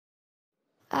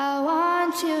I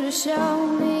want you to show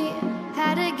me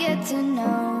how to get to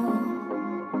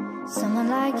know someone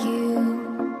like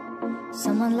you,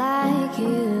 someone like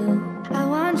you. I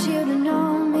want you to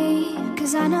know me,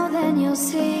 'cause I know then you'll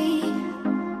see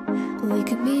we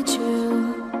could be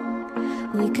true,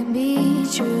 we can be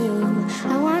true.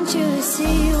 I want you to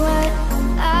see what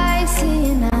I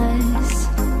see in us,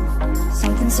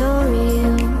 something so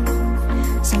real,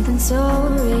 something so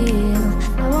real.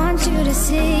 I want you to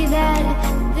see that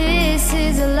this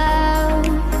is a love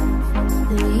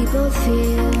that we both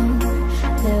feel,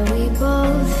 that we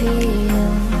both feel.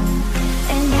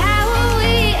 And how will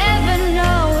we ever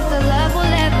know if the love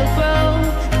will ever grow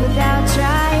without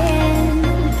trying,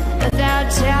 without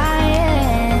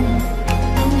trying?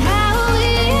 And how will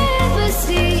we ever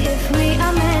see if we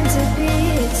are meant to be?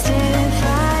 It's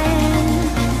terrifying,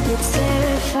 it's terrifying.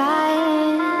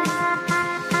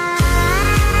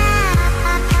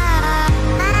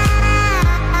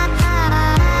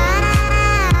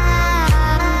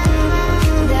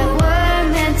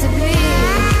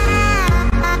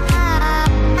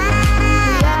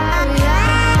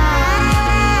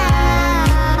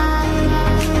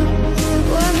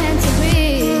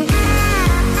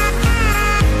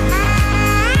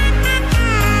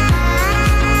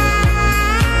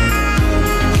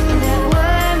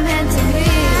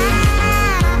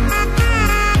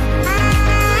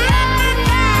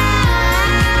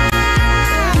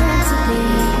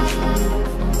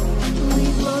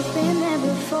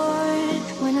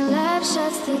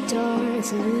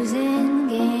 It's a losing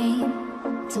game,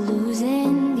 it's a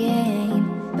losing game.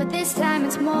 But this time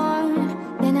it's more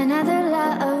than another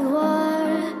love war.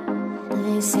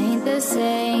 This ain't the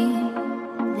same,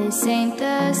 this ain't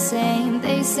the same.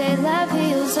 They say love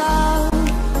heals all,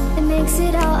 it makes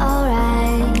it all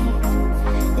alright.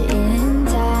 In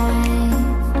time,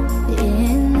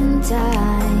 in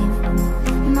time.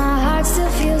 My heart still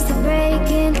feels the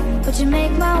breaking, but you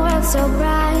make my world so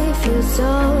bright. Feels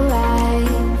so right,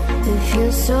 it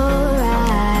feels so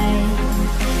right.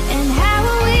 And how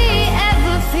will we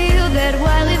ever feel that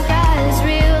what we've got is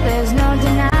real? There's no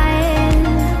denying,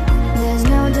 there's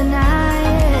no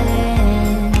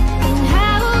denying. And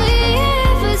how will we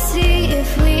ever see if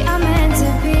we are meant to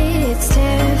be? It's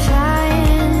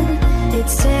terrifying,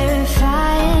 it's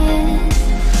terrifying.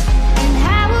 And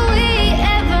how will we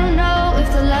ever know if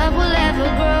the love will ever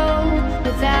grow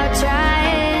without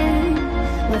trying,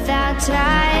 without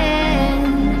trying?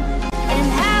 And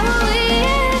how will we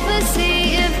ever see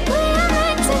if we are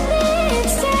meant to be?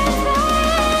 It's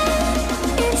terrifying,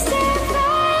 it's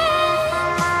terrifying.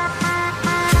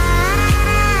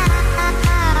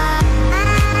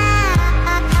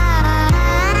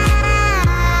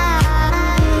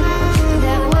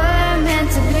 That we're meant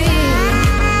to be.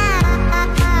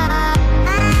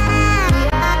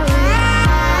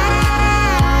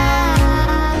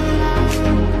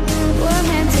 We're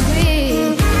meant to be.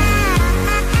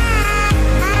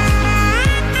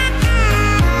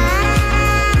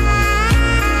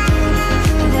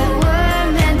 That we're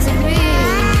meant to be.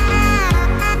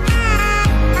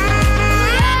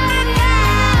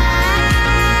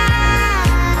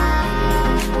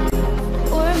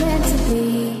 We're meant to be.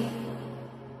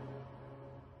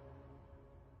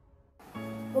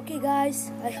 Okay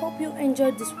guys, I hope you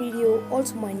enjoyed this video.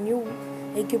 Also my new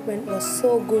equipment was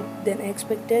so good than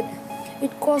expected.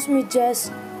 It cost me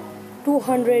just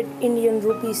 200 Indian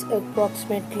rupees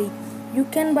approximately. You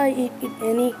can buy it in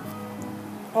any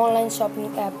online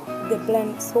shopping app. They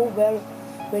blend so well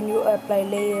when you apply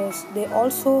layers. They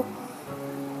also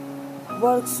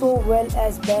work so well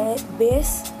as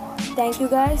base. Thank you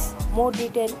guys. More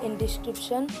detail in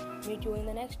description. Meet you in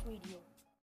the next video.